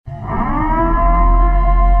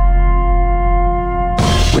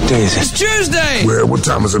day is it? It's Tuesday! Where? What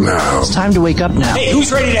time is it now? It's time to wake up now. Hey,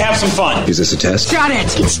 who's ready to have some fun? Is this a test? Got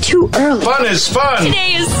it! It's too early. Fun is fun!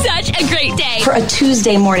 Today is such a great day. For a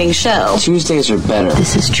Tuesday morning show. Tuesdays are better.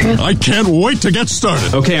 This is true. I can't wait to get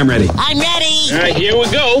started. Okay, I'm ready. I'm ready. All right, here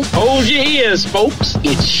we go. Hold your ears, folks.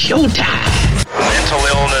 It's showtime. Mental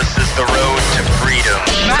illness is the road to freedom.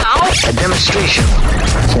 Now, A demonstration.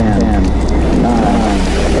 10, 9,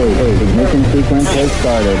 8, ignition sequence has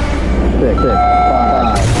started. 6,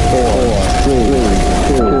 5, 4, 3,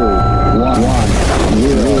 2, 1,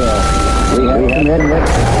 0. We have committed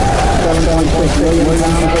 7.6 million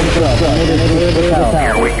pounds of drugs.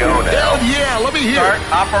 Here we go now. Yeah, let me hear Start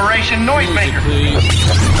Operation Noisemaker.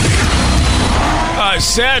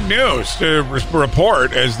 Sad news to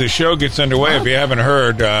report as the show gets underway. If you haven't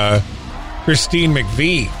heard, Christine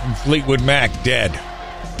McVie from Fleetwood Mac dead.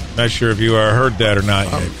 Not sure if you heard that or not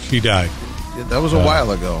yet. She died. Yeah, that was a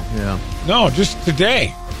while ago, yeah. No, just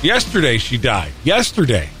today. Yesterday she died.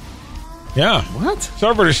 Yesterday. Yeah. What?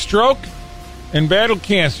 Suffered a stroke and battled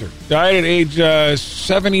cancer. Died at age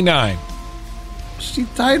 79. She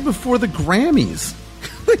died before the Grammys.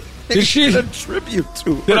 Did she? A tribute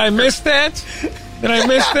to her. Did I miss that? Did I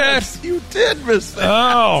miss that? You did miss that.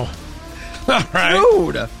 Oh. All right.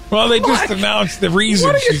 Dude. Well, they just announced the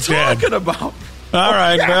reason she's dead. What are you talking about? All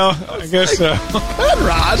right, well, I guess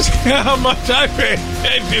Penrod. how much I pay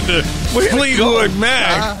attention to Fleetwood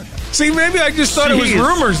Mac. See, maybe I just thought it was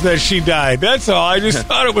rumors that she died. That's all. I just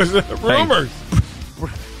thought it was rumors.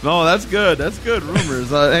 No, that's good. That's good. Rumors.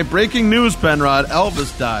 Hey, breaking news, Penrod.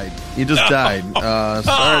 Elvis died. He just died.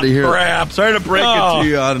 Sorry to hear. Crap. Sorry to break it to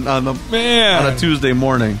you on a Tuesday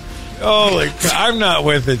morning. Holy God, I'm not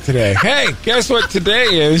with it today. Hey, guess what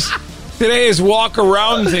today is? Today is Walk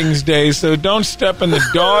Around Things Day, so don't step in the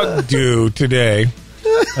dog do today.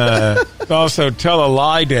 It's also Tell a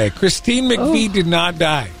Lie Day. Christine McVie did not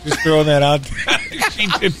die. Just throwing that out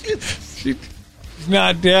there. She's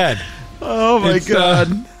not dead. Oh, my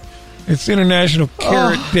God. It's International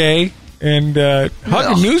Carrot Day and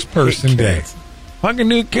Hug a News Person Day. Hug a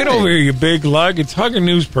news. Get over here, you big lug. It's Hug a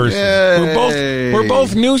News Person. We're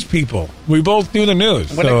both news people. We both do the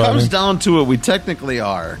news. When it comes down to it, we technically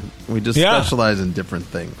are. We just specialize in different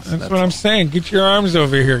things. That's what I'm saying. Get your arms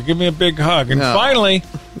over here. Give me a big hug. And finally,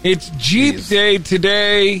 it's Jeep Day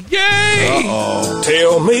today. Yay! Uh-oh.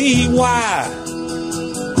 Tell me why.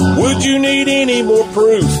 Would you need any more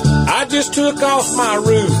proof? I just took off my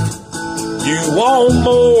roof. You want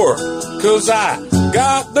more? 'Cause I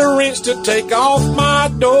got the wrench to take off my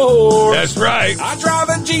door. That's right. I drive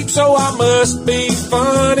a Jeep, so I must be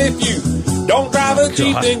fun. If you don't drive a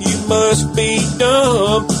Jeep, then you must be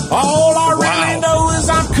dumb. All I really know is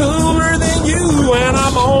I'm cooler than you, and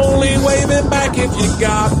I'm only waving back if you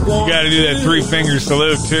got one. You got to do that three-finger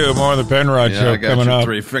salute, too. More of the Penrod show coming up.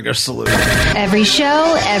 Three-finger salute. Every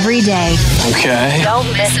show, every day. Okay.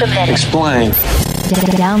 Don't miss a minute. Explain.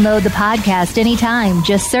 Download the podcast anytime.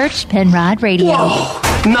 Just search Penrod Radio.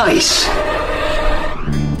 Whoa, nice.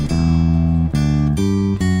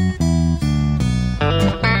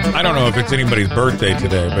 I don't know if it's anybody's birthday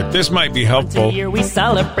today, but this might be helpful. Here we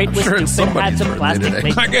celebrate with somebody's plastic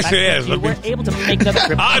birthday I guess it is. You were able to make the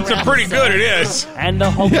trip. Odds are pretty good. It is. And the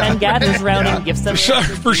whole town gathers around and gives them.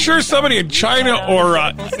 For sure, somebody in China or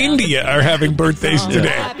India are having birthdays today.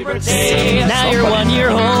 Happy birthday! Now you're 1 year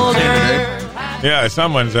older. Yeah,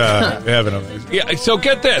 someone's having a... Yeah, so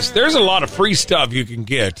get this. There's a lot of free stuff you can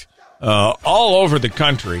get all over the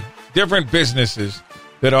country. Different businesses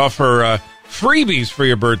that offer freebies for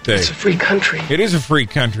your birthday. It's a free country. It is a free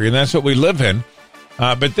country, and that's what we live in.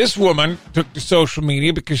 But this woman took to social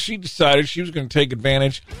media because she decided she was going to take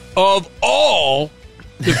advantage of all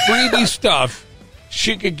the freebie stuff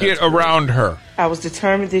she could get around her. I was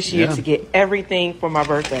determined this year to get everything for my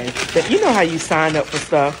birthday. But you know how you sign up for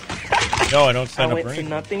stuff. No, I don't sign up for I went to anything.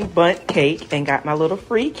 Nothing But Cake and got my little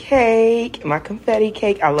free cake, my confetti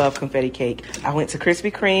cake. I love confetti cake. I went to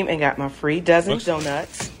Krispy Kreme and got my free dozen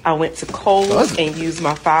donuts. I went to Kohl's and used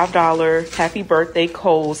my $5 Happy Birthday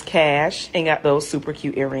Kohl's cash and got those super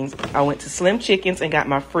cute earrings. I went to Slim Chickens and got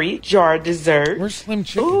my free jar dessert. Where's Slim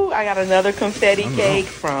Chicken? Ooh, I got another confetti cake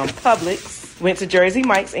from Publix. Went to Jersey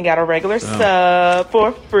Mike's and got a regular sub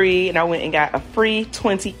for free. And I went and got a free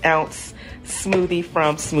 20-ounce smoothie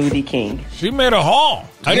from Smoothie King. She made a haul.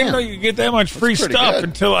 I didn't know you could get that much free stuff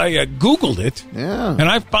until I Googled it. Yeah. And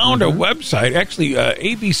I found a website. Actually,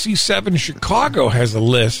 ABC7 Chicago has a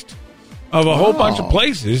list of a whole bunch of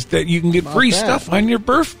places that you can get free stuff on your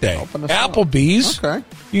birthday. Applebee's. Okay.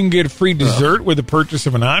 You can get a free dessert with the purchase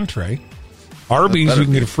of an entree. Arby's, you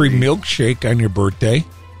can get a free milkshake on your birthday.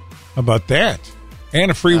 How about that? And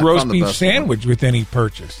a free I roast found the beef best sandwich with any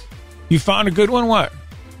purchase. You found a good one? What?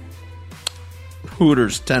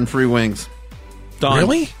 Hooters, 10 free wings. Done.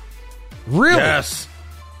 Really? Really? Yes.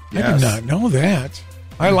 I did not know that.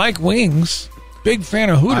 I like wings. Big fan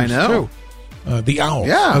of Hooters, I know. too. The owls.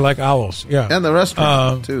 Yeah. I like owls. Yeah. And the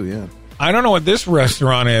restaurant, too, yeah. I don't know what this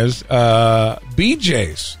restaurant is.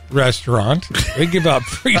 BJ's restaurant. They give out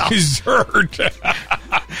free dessert.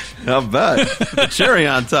 I'll bet. The cherry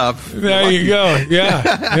on top. There you go.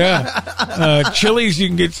 Yeah. Chili's, you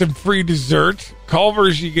can get some free dessert.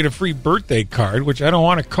 Culver's, you get a free birthday card, which I don't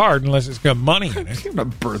want a card unless it's got money in it. Give him a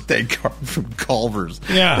birthday card from Culver's.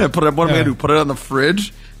 Yeah. Put it, what am I going to do? Put it on the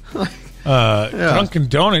fridge? Dunkin'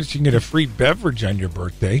 Donuts, you can get a free beverage on your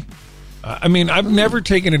birthday. I mean, I've never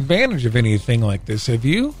taken advantage of anything like this. Have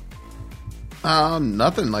you?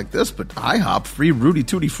 Nothing like this, but IHOP, free Rudy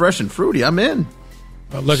Tooty Fresh and Fruity. I'm in.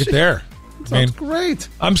 Look at there. Sounds great.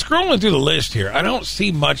 I'm scrolling through the list here. I don't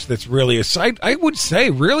see much that's really a sight. I would say,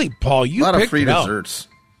 really, Paul, you a lot of picked free it out. desserts.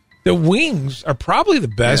 The wings are probably the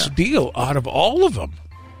best deal out of all of them.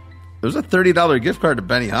 There's a $30 gift card to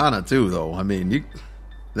Benihana, too, though. I mean,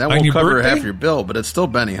 that On won't your cover birthday? half your bill, but it's still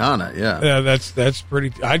Benihana, yeah. Yeah, that's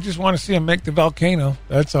pretty. I just want to see him make the volcano.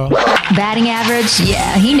 That's all. Batting average?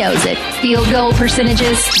 Yeah, he knows it. Field goal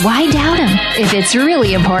percentages? Why doubt him? If it's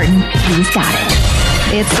really important, he's got it.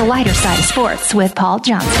 It's the lighter side of sports with Paul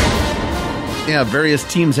Johnson. Yeah, various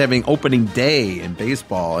teams having opening day in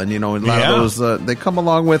baseball. And, a lot of those, they come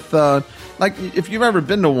along with, like, if you've ever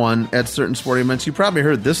been to one at certain sporting events, you probably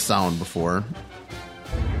heard this sound before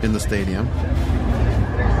in the stadium.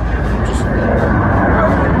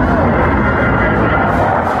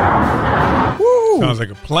 Sounds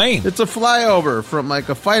like a plane. It's a flyover from like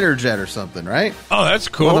a fighter jet or something, right? Oh, that's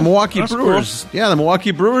cool. Well, the Milwaukee That's Brewers. cool. Yeah, the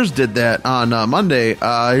Milwaukee Brewers did that on Monday.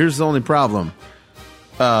 Here's the only problem.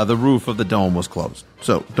 The roof of the dome was closed.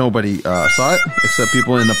 So nobody saw it except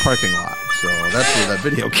people in the parking lot. So that's where that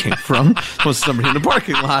video came from, was somebody in the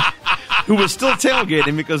parking lot who was still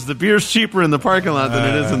tailgating because the beer's cheaper in the parking lot than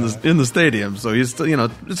it is in the stadium. So you still,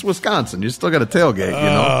 it's Wisconsin. You still got to tailgate,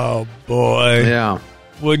 Oh, boy. Yeah.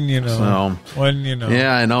 Wouldn't you know? Wouldn't you know?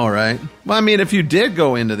 Yeah, I know, right? Well, I mean, if you did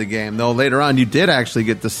go into the game, though, later on, you did actually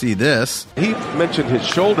get to see this. He mentioned his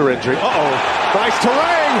shoulder injury. Uh-oh. Nice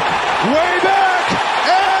Terang. Way back.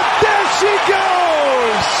 And there she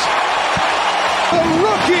goes. The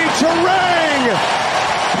rookie Terang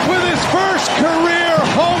with his first career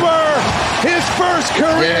homer. His first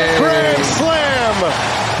career grand slam.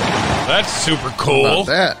 That's super How cool. about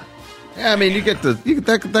that? Yeah, I mean, you get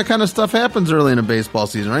that kind of stuff happens early in a baseball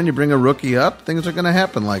season, right? You bring a rookie up, things are going to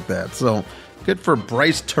happen like that. So, good for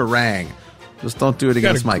Bryce Terang. Just don't do it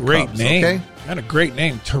against my great Cubs, name. okay? Got a great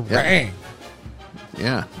name, Terang.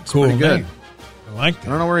 Yeah, it's Cool pretty good. name. I like that. I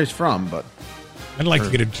don't know where he's from, but I'd like to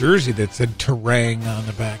get a jersey that said Terang on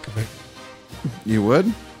the back of it. you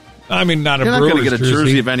would? I mean, not a You're not Brewers going to get a jersey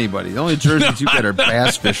jersey of anybody. The only jerseys you get are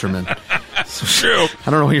bass fishermen. So, True. I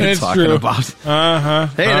don't know what you're It's talking true. about. Uh-huh.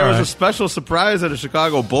 Hey, there was a special surprise at a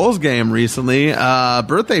Chicago Bulls game recently.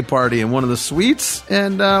 Birthday party in one of the suites.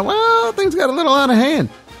 And, well, things got a little out of hand.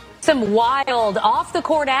 Some wild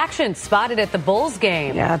off-the-court action spotted at the Bulls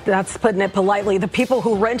game. Yeah, that's putting it politely. The people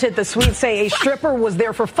who rented the suite say a stripper was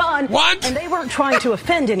there for fun. What? And they weren't trying to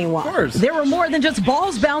offend anyone. Of course. There were more than just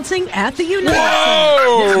balls bouncing at the United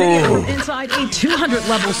Whoa! Center. This video inside a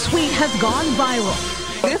 200-level suite has gone viral.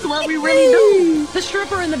 That's what we really do. The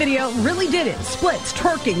stripper in the video really did it. Splits,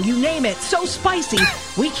 twerking, you name it. So spicy,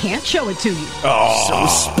 we can't show it to you. Oh,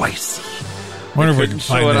 So spicy. wonder if we couldn't can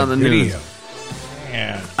show find it that on the video. news.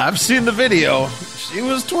 Yeah. I've seen the video. She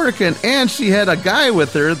was twerking, and she had a guy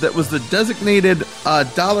with her that was the designated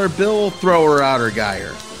dollar bill thrower outer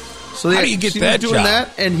guyer. So How do you get she that was doing job? that,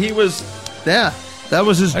 and he was, that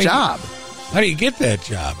was his job. How do you get that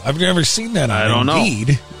job? I've never seen that on I don't know.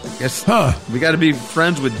 Indeed. Guess Huh. we got to be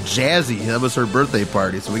friends with Jazzy. That was her birthday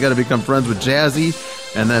party, so we got to become friends with Jazzy,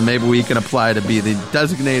 and then maybe we can apply to be the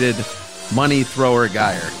designated money thrower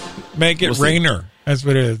guyer. Make it We'll see. Rainer. That's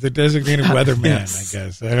what it is. The designated weatherman, Yes. I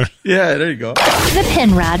guess. I don't, Yeah, there you go. The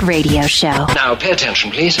Penrod Radio Show. Now pay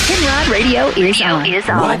attention, please. Penrod Radio is on.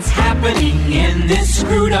 What's happening in this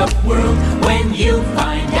screwed up world? When you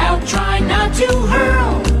find out, try not to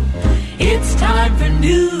hurl. It's time for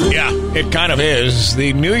news. Yeah, it kind of is.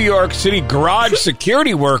 The New York City garage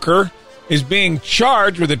security worker is being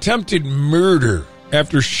charged with attempted murder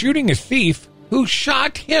after shooting a thief who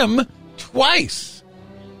shot him twice.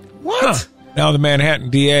 What? Huh. Now, the Manhattan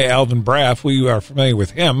DA, Alvin Braff, we are familiar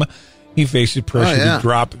with him. He faces pressure to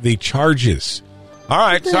drop the charges. All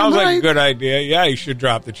right, Damn sounds like a right. good idea. Yeah, he should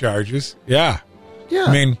drop the charges. Yeah. Yeah.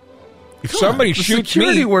 I mean, If somebody the shoots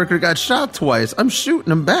security me, worker got shot twice. I'm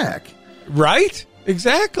shooting him back. Right?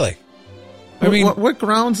 Exactly. I mean, what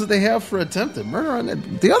grounds do they have for attempted murder on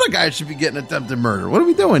that? The other guy should be getting attempted murder. What are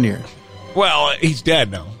we doing here? well, he's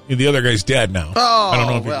dead now. The other guy's dead now. Oh, I don't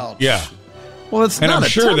know if well. yeah. Well, it's And not I'm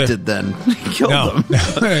sure attempted then. He killed him.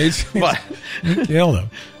 He killed him.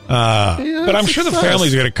 But I'm sure the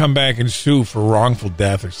family's going to come back and sue for wrongful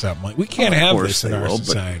death or something. Like, we can't have this in our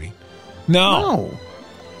society. No.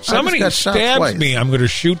 Somebody stabs me, I'm going to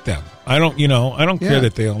shoot them. I don't care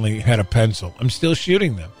that they only had a pencil. I'm still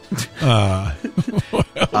shooting them. John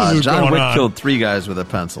Wick killed 3 guys with a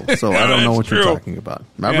pencil, so I don't know what you're talking about.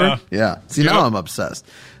 Remember? Yeah. See, now I'm obsessed.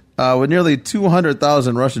 With nearly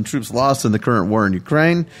 200,000 Russian troops lost in the current war in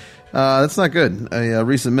Ukraine, that's not good. A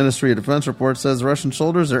recent Ministry of Defense report says Russian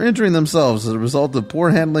soldiers are injuring themselves as a result of poor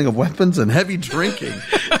handling of weapons and heavy drinking.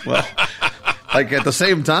 Well, like at the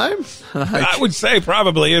same time? I would say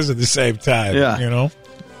probably is at the same time. Yeah. You know?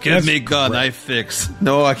 Give me gun, I fix.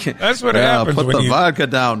 No, I can't. That's what happens put when the you, vodka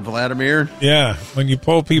down, Vladimir. Yeah, when you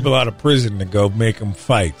pull people out of prison to go make them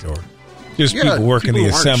fight, or just people working the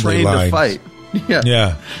assembly line. Fight.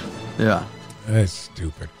 Yeah. That's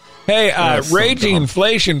stupid. Hey, raging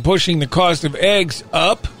inflation pushing the cost of eggs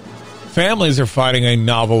up. Families are finding a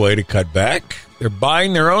novel way to cut back. They're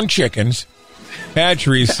buying their own chickens.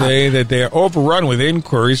 Hatcheries say that they are overrun with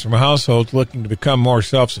inquiries from households looking to become more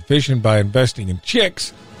self-sufficient by investing in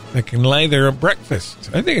chicks that can lay their breakfast.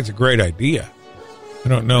 I think it's a great idea. I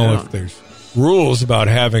don't know if there's rules about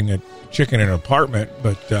having a chicken in an apartment,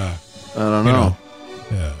 but I don't know.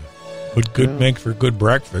 Would make for good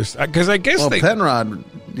breakfast. Because I guess Penrod,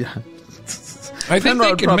 I think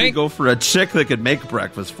Penrod they probably can go for a chick that could make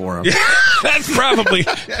breakfast for him. Yeah, that's probably.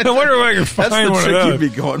 I wonder if I can find that's the one chick of those. you'd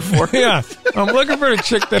be going for. Yeah, I'm looking for a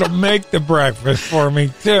chick that'll make the breakfast for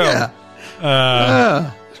me too.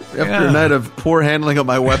 Yeah. After a night of poor handling of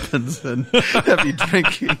my weapons and heavy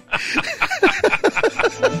drinking.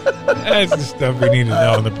 That's the stuff we need to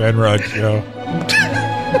know on the Penrod Show.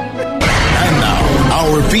 And now,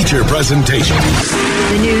 our feature presentation.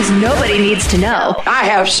 The news nobody needs to know. I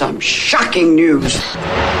have some shocking news.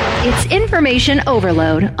 It's information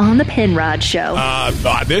overload on the Penrod Show.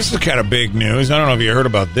 This is kind of big news. I don't know if you heard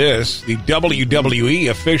about this. The WWE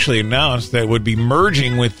officially announced that it would be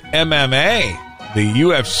merging with MMA, the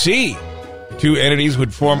UFC. The two entities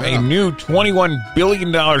would form a new $21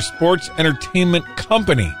 billion sports entertainment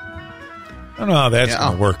company. I don't know how that's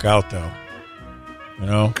going to work out, though. You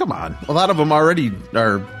know? Come on. A lot of them already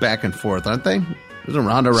are back and forth, aren't they? Isn't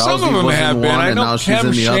Ronda Rousey Some of them have been. one, I and know now she's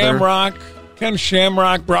in the other? Ken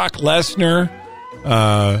Shamrock, Brock Lesnar,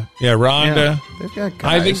 Ronda. Yeah, they've got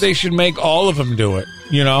guys. I think they should make all of them do it.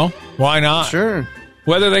 You know? Why not? Sure.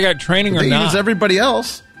 Whether they got training or they not. use everybody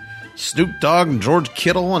else. Snoop Dogg and George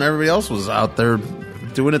Kittle and everybody else was out there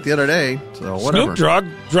doing it the other day. So whatever. Snoop Dogg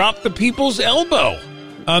dropped the people's elbow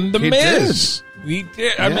on The Miz. He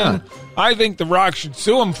did. I mean, I think The Rock should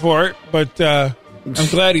sue him for it, but I'm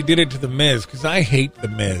glad he did it to The Miz because I hate The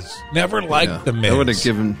Miz. Never liked The Miz. That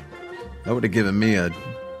would have given me a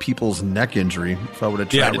people's neck injury if I would have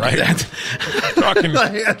tried to do that. Talking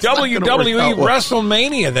WWE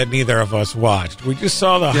WrestleMania that neither of us watched. We just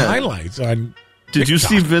saw the highlights on Did you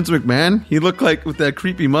see Vince McMahon? He looked like, with that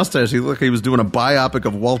creepy mustache, he looked like he was doing a biopic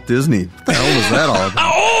of Walt Disney. What the hell was that all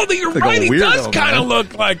about? You're right. He does kind of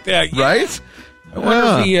look like that. Yeah. Right? I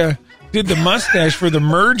wonder if he did the mustache for the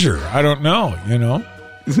merger. I don't know, you know?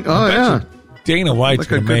 Dana White's like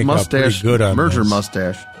going to make up pretty good on merger this.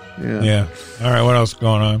 mustache. Yeah. All right, what else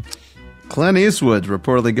going on? Clint Eastwood's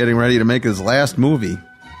reportedly getting ready to make his last movie.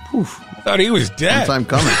 Oof. I thought he was dead. Sometime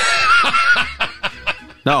coming.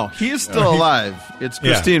 No, he is still alive. It's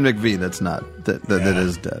Christine McVie that's not. That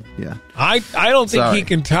is dead. Yeah. I don't think he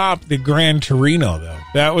can top the Gran Torino, though.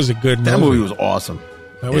 That was a good movie. That movie was awesome.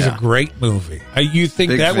 That was a great movie. You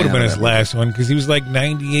think that would have been his last one because he was like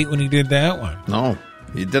 98 when he did that one. No,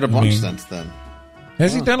 he did a bunch since then.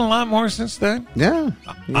 Has he done a lot more since then? Yeah.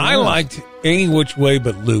 I liked Any Which Way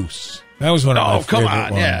But Loose. That was one of my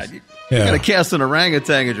favorite ones. Yeah. You got to cast an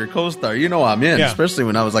orangutan as your co-star. You know I'm in, especially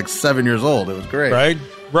when I was like 7 years old. It was great.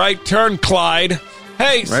 Right turn, Clyde.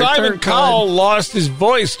 Hey, Simon Cowell lost his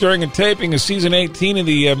voice during a taping of season 18 of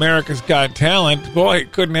the America's Got Talent. Boy,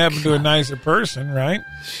 it couldn't happen to a nicer person, right?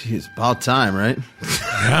 Jeez, about time, right?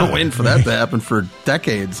 I've been waiting for that to happen for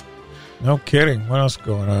decades. No kidding. What else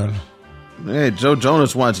going on? Hey, Joe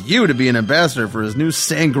Jonas wants you to be an ambassador for his new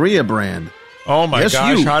sangria brand. Oh, my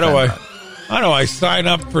gosh. How do I sign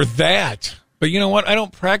up for that? But you know what? I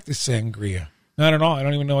don't practice sangria. Not at all. I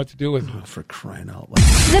don't even know what to do with it. Oh, for crying out loud.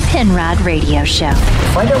 The Penrod Radio Show.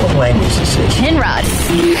 Find out what language this is. Penrod.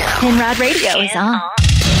 Penrod Radio is on.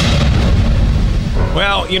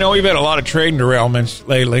 Well, we've had a lot of train derailments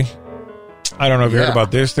lately. I don't know if you heard about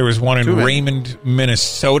this. There was one in Raymond,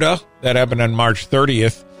 Minnesota. That happened on March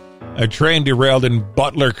 30th. A train derailed in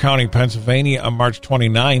Butler County, Pennsylvania on March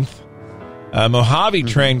 29th. A Mojave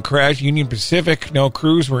train crashed, Union Pacific. No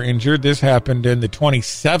crews were injured. This happened on the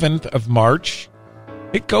 27th of March.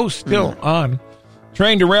 It goes still on.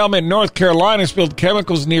 Train derailment in North Carolina spilled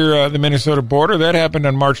chemicals near the Minnesota border. That happened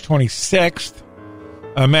on March 26th.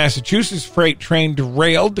 A Massachusetts freight train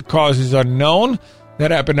derailed. The cause is unknown.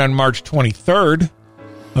 That happened on March 23rd.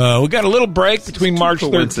 We got a little break between March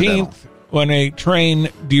 13th when a train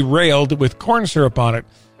derailed with corn syrup on it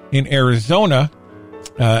in Arizona.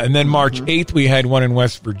 And then March 8th, we had one in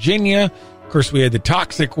West Virginia. Of course, we had the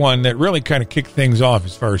toxic one that really kind of kicked things off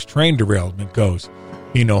as far as train derailment goes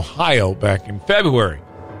in Ohio back in February.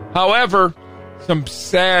 However, some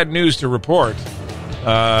sad news to report.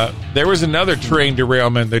 There was another train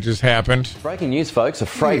derailment that just happened. Breaking news, folks. A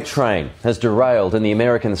freight train has derailed in the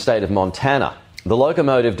American state of Montana. The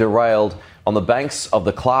locomotive derailed on the banks of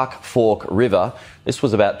the Clark Fork River. This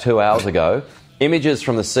was about 2 hours ago. Images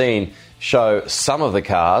from the scene show some of the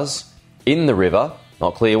cars in the river.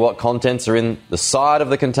 Not clear what contents are in the side of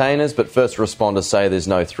the containers, but first responders say there's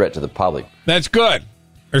no threat to the public. That's good.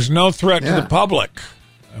 There's no threat to the public.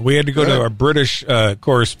 We had to go to our British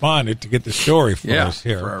correspondent to get the story for us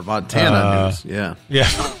here. For our Montana news, Yeah,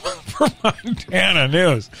 for Montana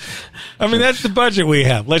news. I mean, that's the budget we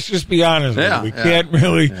have. Let's just be honest with you. We can't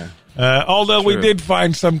really... Yeah. Although we did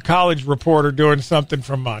find some college reporter doing something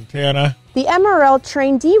from Montana. The MRL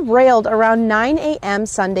train derailed around 9 a.m.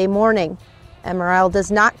 Sunday morning. MRL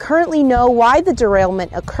does not currently know why the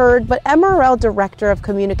derailment occurred, but MRL Director of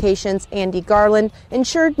Communications Andy Garland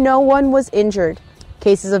ensured no one was injured.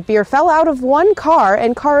 Cases of beer fell out of one car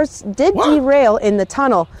and cars did derail in the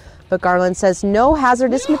tunnel, but Garland says no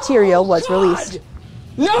hazardous material was released.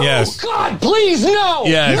 No, God, please, no!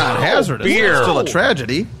 Yeah, not hazardous. Beer. It's still a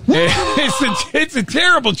tragedy. It's a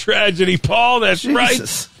terrible tragedy, Paul. That's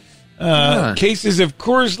Jesus. right. Cases of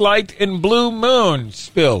Coors Light and Blue Moon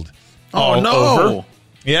spilled. Oh, no. Over.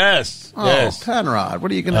 Yes. Oh, yes. Penrod,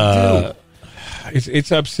 what are you going to do?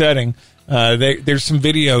 It's upsetting. There's some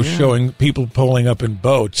videos showing people pulling up in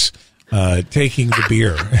boats, taking the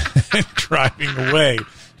beer and driving away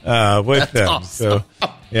with them. Awesome. So,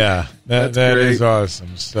 yeah, that is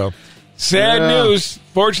awesome. So, sad news.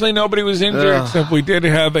 Fortunately, nobody was injured, except we did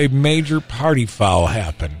have a major party foul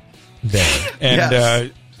happen there.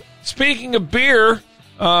 And speaking of beer,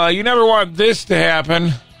 you never want this to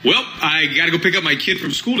happen. Well, I got to go pick up my kid from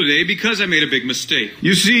school today because I made a big mistake.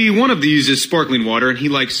 You see, one of these is sparkling water, and he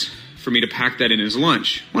likes for me to pack that in his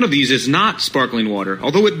lunch. One of these is not sparkling water.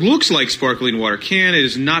 Although it looks like sparkling water can, it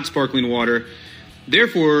is not sparkling water.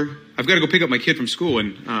 Therefore, I've got to go pick up my kid from school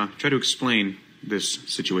and try to explain this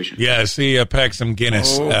situation. Yes, he packed some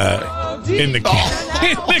Guinness in the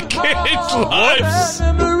kid's lunch.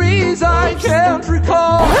 Memories I can't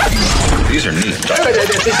recall. These are neat. These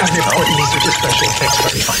aren't important. These are just special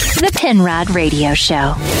effects. The Penrod Radio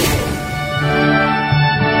Show.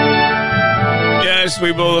 Yes,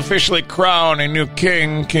 we will officially crown a new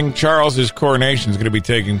king. King Charles's coronation is going to be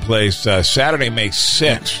taking place Saturday, May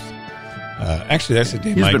 6th. Actually, that's the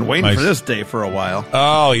day. He's been waiting for this day for a while.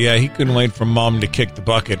 Oh, yeah. He couldn't wait for Mom to kick the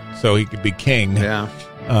bucket so he could be king. Yeah.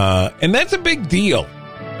 And that's a big deal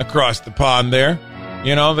across the pond there.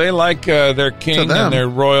 You know, they like their king and their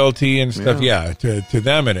royalty and stuff. Yeah, to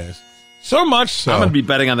them it is. So much so. I'm going to be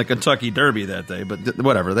betting on the Kentucky Derby that day, but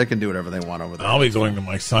whatever. They can do whatever they want over there. I'll be going to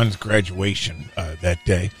my son's graduation that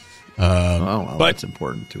day. But that's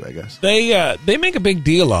important too, I guess. They make a big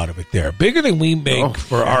deal out of it there, bigger than we make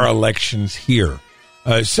for our elections here.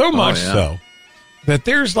 So much so that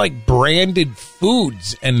there's like branded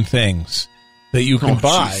foods and things that you can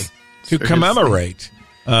buy to commemorate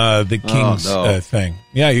the king's thing.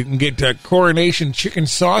 Yeah, you can get coronation chicken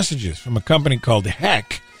sausages from a company called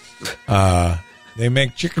Heck. They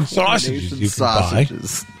make chicken sausages you can buy.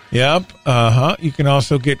 Yep. You can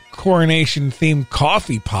also get coronation-themed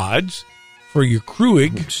coffee pods for your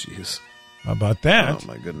Kruig. Jeez. How about that? Oh,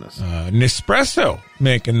 my goodness. Nespresso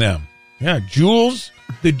making them. Yeah, Jewels.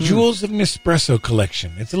 The Jewels of Nespresso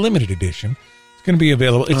collection. It's a limited edition. It's going to be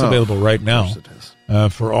available. It's available right now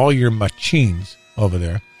for all your machines over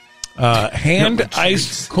there.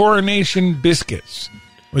 Hand-iced coronation biscuits,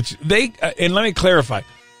 which they, and let me clarify,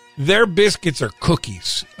 their biscuits are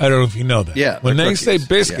cookies. I don't know if you know that. Yeah. When they say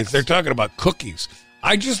biscuits, they're talking about cookies.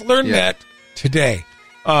 I just learned that today.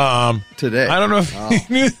 Today. I don't know if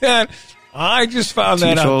you knew that. I just found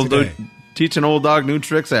that out today. Teach an old dog new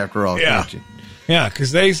tricks after all. Yeah. Yeah,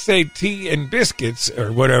 because they say tea and biscuits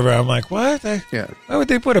or whatever. I'm like, what? Why would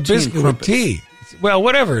they put a biscuit with tea? Well,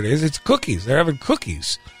 whatever it is, it's cookies. They're having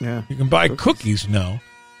cookies. Yeah. You can buy cookies now.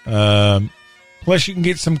 Plus, you can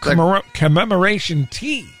get some commemoration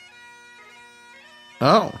tea.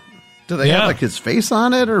 Oh. Do they have, like, his face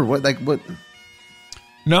on it or what? Like, what?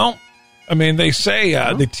 No. I mean, they say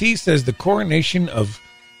the tea says the coronation of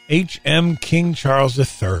H.M. King Charles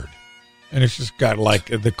III. And it's just got, like,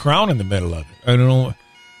 the crown in the middle of it. I don't know.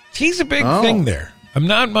 Tea's a big thing there. I'm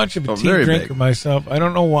not much of a tea drinker myself. I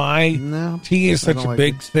don't know why tea is such a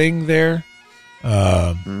big thing there.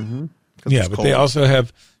 Yeah, but they also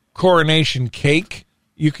have coronation cake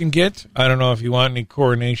you can get. I don't know if you want any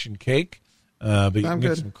coronation cake, but you can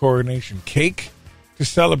get some coronation cake to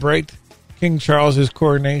celebrate King Charles's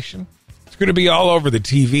coronation. It's going to be all over the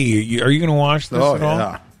TV. Are you going to watch this at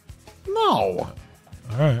all? No.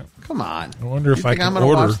 All right. Come on. I wonder if I can I'm gonna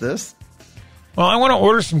order watch this. Well, I want to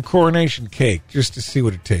order some coronation cake just to see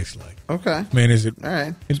what it tastes like. Okay. I mean, is it all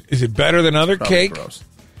right? Is it better than other cake? Gross.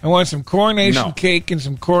 I want some coronation cake and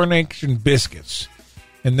some coronation biscuits,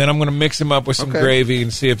 and then I'm going to mix them up with some gravy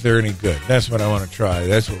and see if they're any good. That's what I want to try.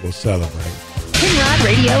 That's what we'll celebrate. Penrod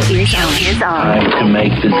Radio is on. Time to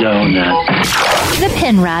make the donut. The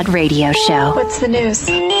Penrod Radio Show. What's the news?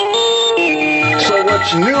 So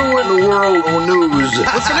what's new in the world of news?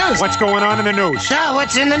 What's the news? What's going on in the news? So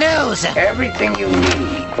what's in the news? Everything you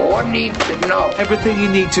need or need to know. Everything you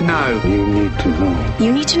need to know. You need to know.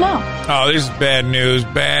 You need to know. Oh, this is bad news.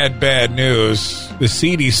 Bad news. The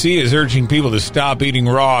CDC is urging people to stop eating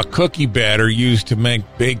raw cookie batter used to make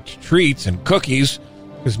baked treats and cookies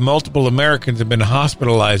because multiple Americans have been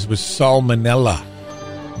hospitalized with salmonella.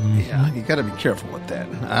 Yeah, you got to be careful with that.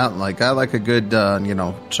 I like a good,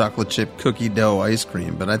 chocolate chip cookie dough ice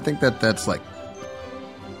cream, but I think that's like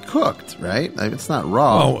cooked, right? Like, it's not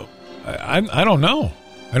raw. Oh, I don't know.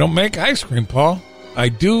 I don't make ice cream, Paul. I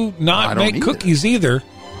do not make cookies either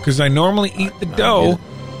because I normally eat the dough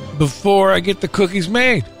before I get the cookies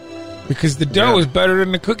made because the dough is better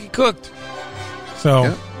than the cookie cooked.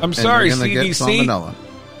 So I'm sorry, CDC.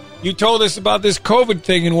 You told us about this COVID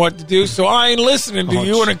thing and what to do, so I ain't listening to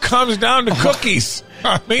you when it comes down to cookies.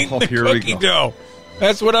 I'm eating the cookie dough.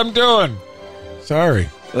 That's what I'm doing. Sorry.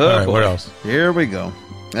 All right, what else? Here we go.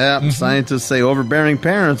 Scientists say overbearing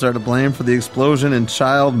parents are to blame for the explosion in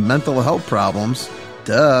child mental health problems.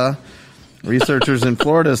 Duh. Researchers in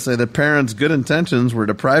Florida say that parents' good intentions were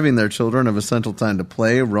depriving their children of essential time to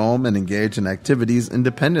play, roam, and engage in activities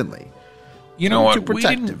independently. You know what? Too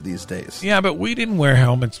protective these days. Yeah, but we didn't wear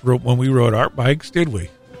helmets when we rode our bikes, did we?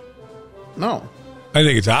 No. I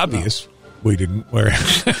think it's obvious we didn't wear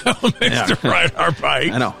helmets to ride our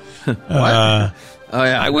bike. I know.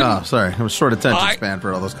 Sorry. I was short attention span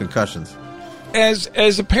for all those concussions.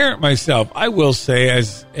 As a parent myself, I will say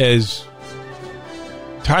as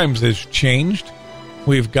times has changed,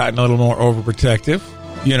 we've gotten a little more overprotective,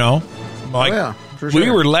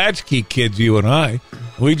 we were latchkey kids, you and I.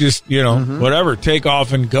 We just, whatever, take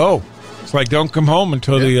off and go. It's like don't come home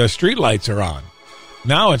until the street lights are on.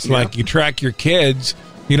 Now it's like you track your kids.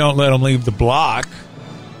 You don't let them leave the block.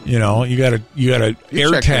 You got a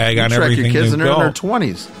air tag on everything. Your kids in their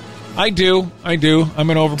 20s. I do. I'm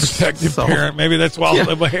an overprotective parent. Maybe that's why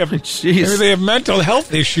maybe they have mental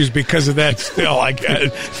health issues because of that. Still, I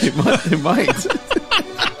guess they might.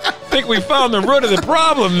 I think we found the root of the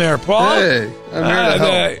problem there, Paul. Hey, I'm here to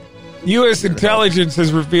help. U.S. intelligence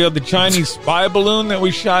has revealed the Chinese spy balloon that we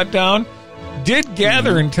shot down did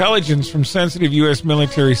gather intelligence from sensitive U.S.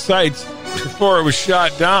 military sites before it was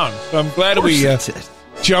shot down. So I'm glad we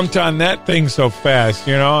jumped on that thing so fast,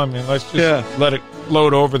 I mean, let's just let it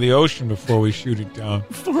float over the ocean before we shoot it down.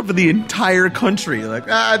 Over the entire country. Like,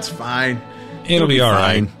 it's fine. It'll be all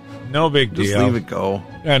right. No big deal. Just leave it go.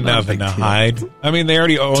 Got nothing to hide. I mean, they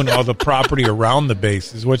already own all the property around the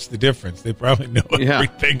bases. What's the difference? They probably know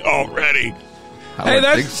everything already. Hey,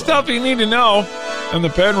 that's the stuff you need to know on the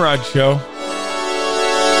Penrod Show.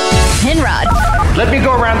 Penrod. Let me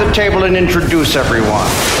go around the table and introduce everyone.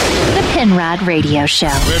 The Penrod Radio Show.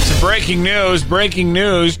 We have some breaking news. I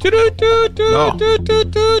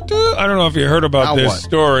don't know if you heard about this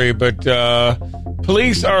story, but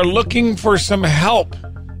police are looking for some help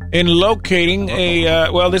in locating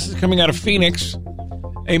this is coming out of Phoenix.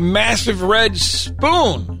 A massive red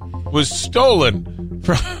spoon was stolen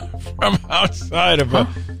from outside of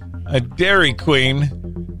a Dairy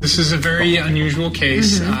Queen This is a very unusual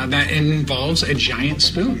case that involves a giant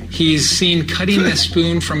spoon. He's seen cutting the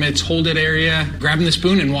spoon from its hold-it area, grabbing the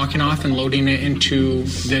spoon and walking off and loading it into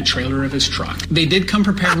the trailer of his truck. They did come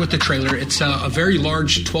prepared with the trailer. It's a very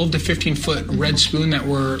large 12 to 15-foot red spoon that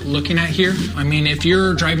we're looking at here. I mean, if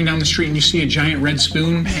you're driving down the street and you see a giant red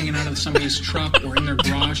spoon hanging out of somebody's truck or in their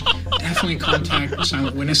garage, definitely contact a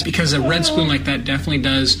silent witness, because a red spoon like that definitely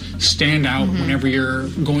does stand out whenever you're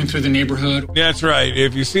going through the neighborhood. That's right.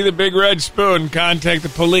 If you see the big red spoon, contact the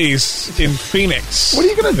police in Phoenix. What are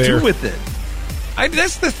you going to do with it?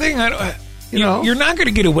 That's the thing. You're not going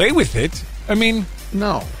to get away with it. I mean,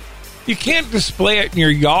 no. You can't display it in your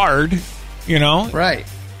yard, Right.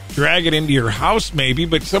 Drag it into your house maybe,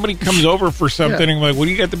 but somebody comes over for something and like, what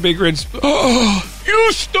do you got the big red spoon? Oh,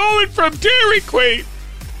 you stole it from Dairy Queen.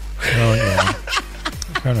 Oh, yeah.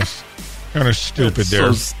 kind of stupid That's there.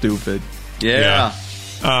 So stupid. Yeah.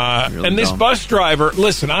 And Really this dumb. bus driver,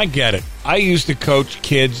 listen, I get it. I used to coach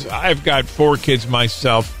kids. I've got 4 kids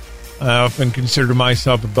myself. I often consider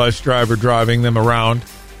myself a bus driver, driving them around.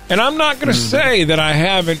 And I'm not going to say that I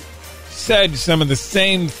haven't said some of the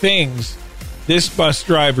same things this bus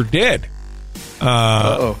driver did.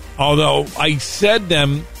 Although I said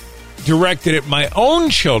them directed at my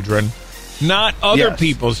own children, not other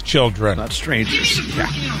people's children. Not strangers. Yeah.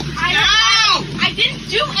 I didn't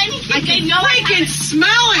do anything. They know I can smell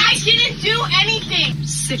it. I didn't do anything. I'm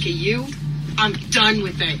sick of you. I'm done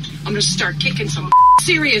with it. I'm going to start kicking some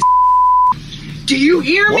serious. Do you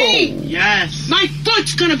hear me? Yes. My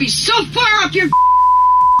foot's going to be so far up your.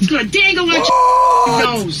 It's going to dangle at your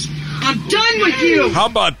nose. I'm done with you. How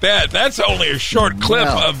about that? That's only a short clip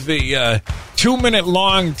of the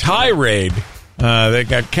 2-minute-long tirade that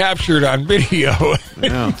got captured on video.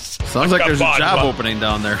 Yeah. Sounds like there's a job opening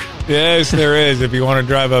down there. Yes, there is. If you want to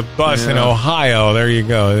drive a bus in Ohio, there you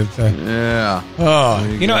go. It's Oh,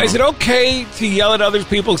 is it okay to yell at other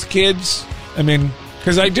people's kids? I mean,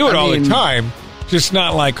 because I do it all the time. Just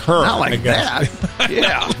not like her. Not like that.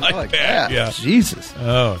 Yeah, not like that. Yeah. Jesus.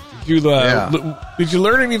 Oh, did you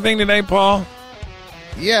learn anything today, Paul?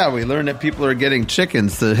 Yeah, we learned that people are getting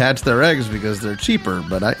chickens to hatch their eggs because they're cheaper.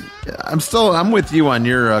 But I'm with you on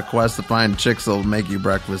your quest to find chicks that'll make you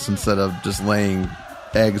breakfast instead of just laying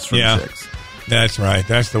eggs from chicks. That's right.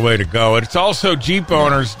 That's the way to go. It's also Jeep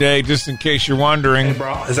Owners Day, just in case you're wondering. Hey,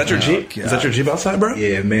 bro, is that your Jeep? God. Is that your Jeep outside, bro?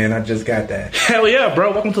 Yeah, man, I just got that. Hell yeah,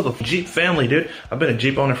 bro. Welcome to the Jeep family, dude. I've been a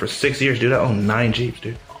Jeep owner for 6 years, dude. I own 9 Jeeps,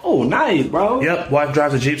 dude. Oh, nice, bro. Yep, wife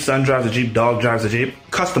drives a Jeep, son drives a Jeep, dog drives a Jeep.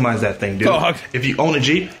 Customize that thing, dude. Dog. If you own a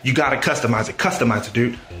Jeep, you gotta customize it. Customize it,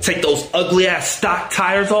 dude. Take those ugly-ass stock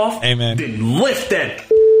tires off. Amen. Then lift that.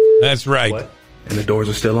 That's right. What? And the doors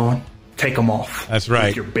are still on? Take them off. That's right.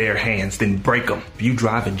 With your bare hands, then break them. If you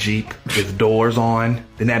drive a Jeep with doors on,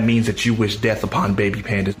 then that means that you wish death upon baby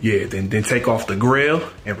pandas. Yeah, then take off the grill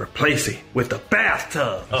and replace it with the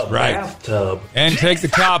bathtub. That's right. Bathtub. And take the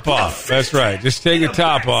top off. That's right. Just take the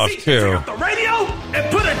top off, too. The radio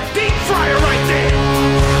and put a deep fryer right there.